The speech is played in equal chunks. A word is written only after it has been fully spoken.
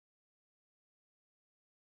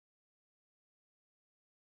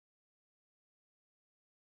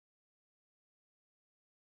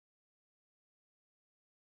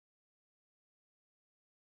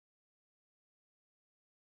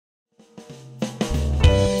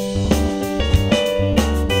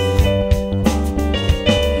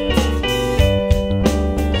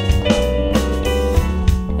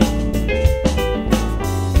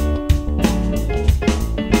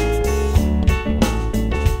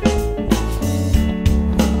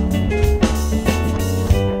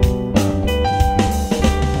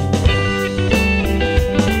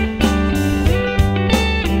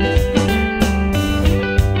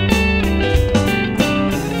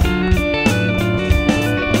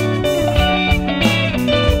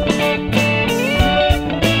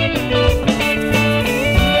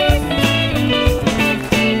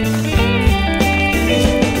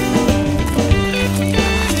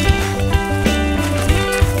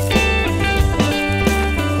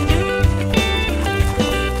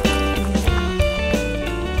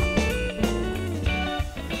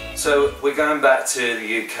So we're going back to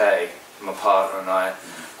the UK, my partner and I,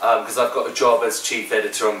 because I've got a job as chief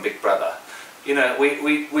editor on Big Brother. You know,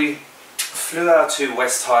 we flew our two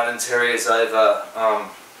West Highland Terriers over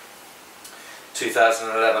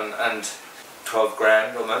 2011 and 12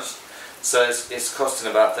 grand almost. So it's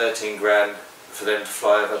costing about 13 grand for them to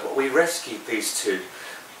fly over. But we rescued these two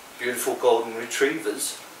beautiful golden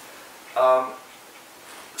retrievers,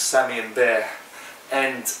 Sammy and Bear,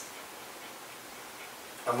 and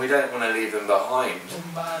we don't want to leave them behind.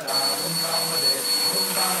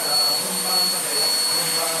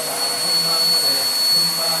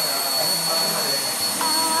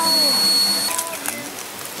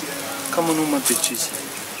 Come on, all my bitches.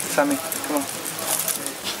 Sammy, come on.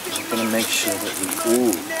 I'm going to make sure that we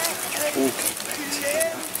all get back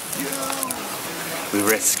together. We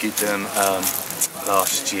rescued them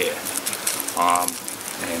last year,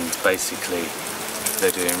 and basically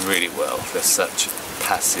they're doing really well. They're such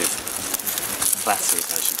placid, I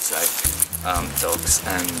should say, dogs,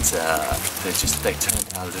 and they turned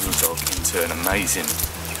our little dog into an amazing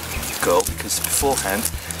girl, because beforehand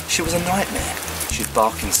she was a nightmare. She'd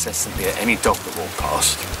bark incessantly at any dog that walked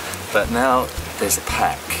past, but now there's a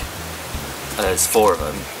pack, there's 4 of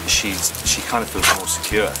them, she kind of feels more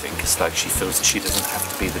secure. I think it's like she feels that she doesn't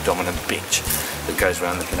have to be the dominant bitch that goes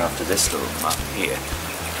around looking after this little mutt here,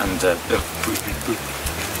 and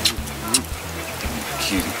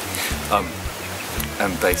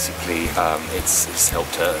and basically it's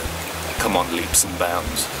helped her come on leaps and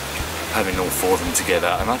bounds, having all 4 of them together.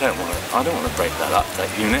 And I don't want to break that up, that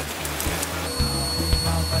unit.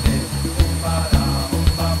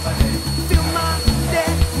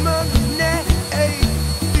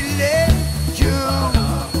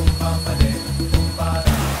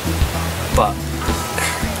 But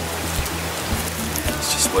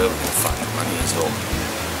it's just where we can find the money as well.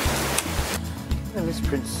 And Miss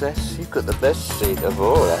Princess, you've got the best seat of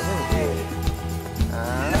all, haven't you?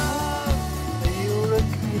 Are you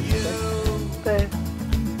looking there?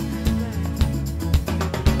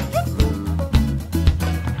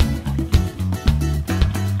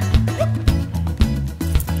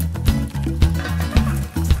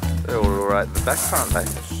 They're all alright in the back, aren't they?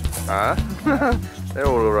 Huh? They're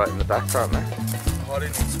all alright in the back, aren't they? Oh, I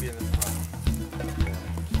didn't need to be in the front.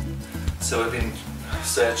 So we've been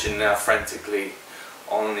searching now frantically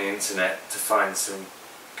on the internet to find some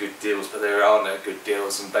good deals, but there are no good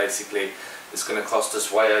deals, and basically it's going to cost us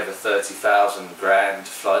way over 30,000 grand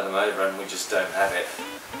to fly them over, and we just don't have it.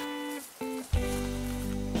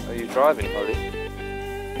 Are you driving, Holly?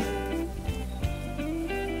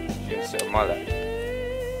 You can sit on my lap.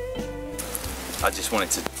 I just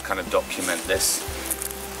wanted to kind of document this.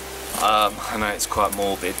 I know it's quite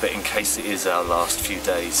morbid, but in case it is our last few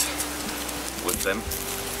days with them,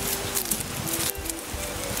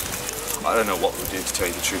 I don't know what we'll do, to tell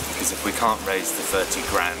you the truth, because if we can't raise the 30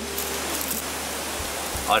 grand,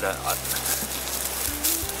 I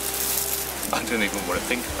don't even want to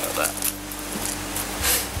think about that.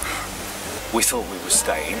 We thought we were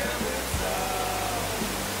staying,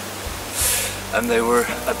 and they were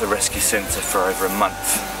at the rescue centre for over a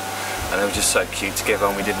month, and they were just so cute together,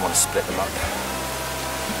 and we didn't want to split them up.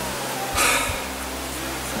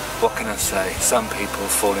 What can I say? Some people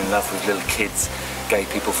fall in love with little kids, gay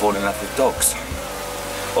people fall in love with dogs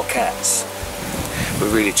or cats.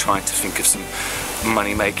 We're really trying to think of some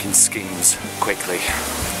money-making schemes quickly.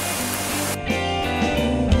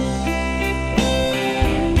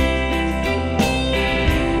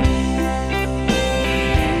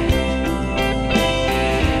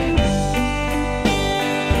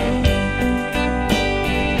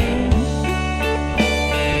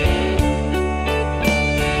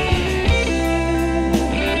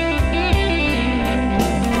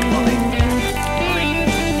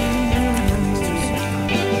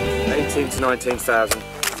 19,000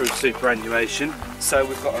 through superannuation, so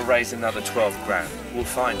we've got to raise another 12 grand. We'll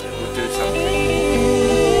find it, we'll do something.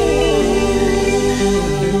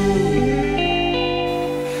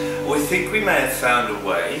 We think we may have found a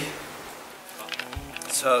way.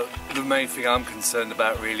 So the main thing I'm concerned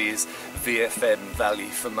about really is VFM, value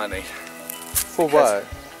for money. For what?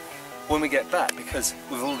 When we get back, because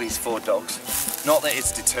with all these 4 dogs, not that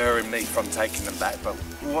it's deterring me from taking them back, but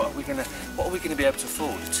what are we gonna be able to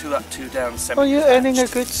afford? 2 up, 2 down, semi. Well, you're earning a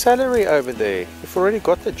good salary over there. You've already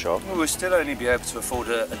got the job. Well, we'll still only be able to afford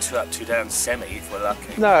a 2 up, 2 down semi if we're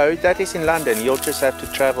lucky. No, that is in London. You'll just have to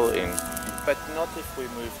travel in. But not if we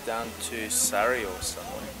move down to Surrey or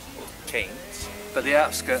somewhere, or Kent. But the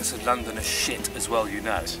outskirts of London are shit as well, you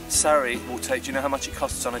know. Surrey will take, do you know how much it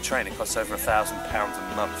costs on a train? It costs over £1,000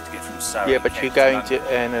 a month to get from Surrey. Yeah, but you're going to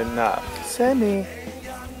earn enough. Sammy.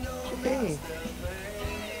 Hey.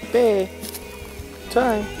 Bear.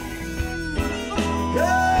 Time.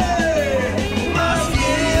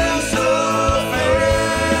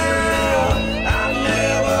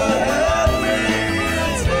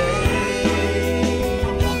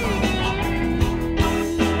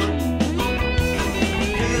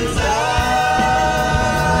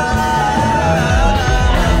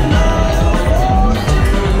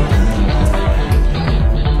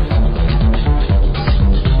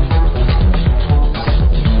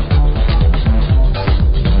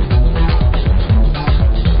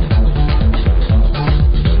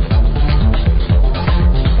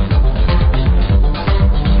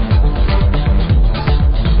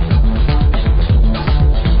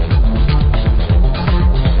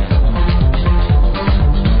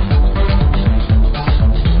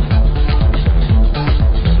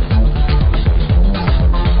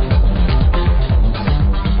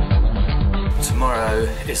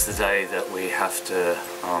 It's the day that we have to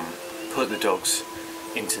put the dogs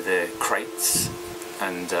into their crates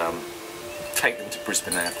and take them to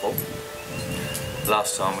Brisbane Airport.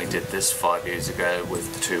 Last time we did this 5 years ago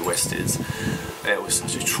with the 2 Westies, it was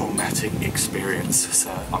such a traumatic experience, so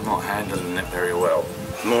I'm not handling it very well.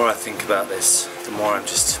 The more I think about this, the more I'm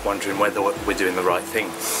just wondering whether we're doing the right thing,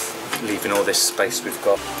 leaving all this space we've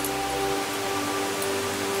got.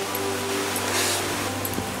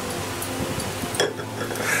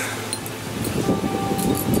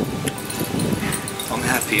 I'm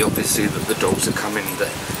happy, obviously, that the dogs are coming,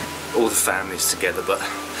 that all the family's together, but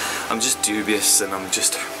I'm just dubious and I'm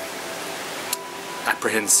just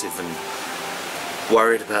apprehensive and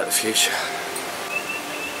worried about the future.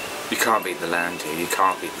 You can't beat the land here, you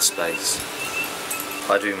can't beat the space.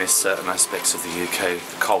 I do miss certain aspects of the UK,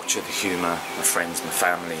 the culture, the humour, my friends, my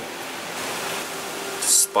family.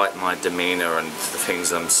 Despite my demeanour and the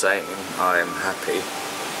things I'm saying, I am happy.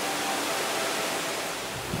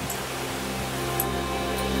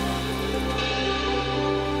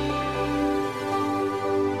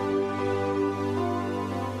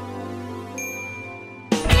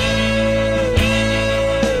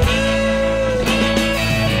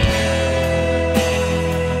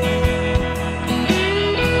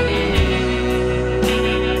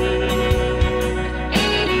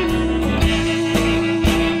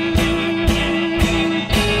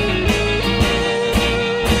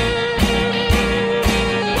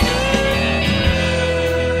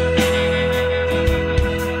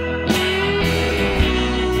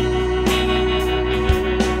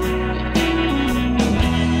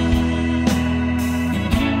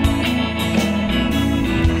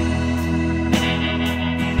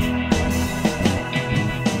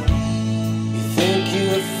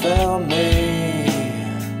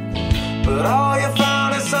 But all you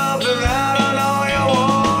found is something that I know you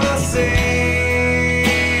wanna see.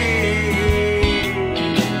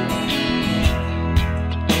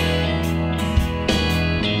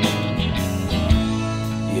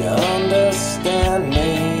 You understand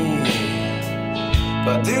me,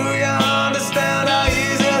 but do you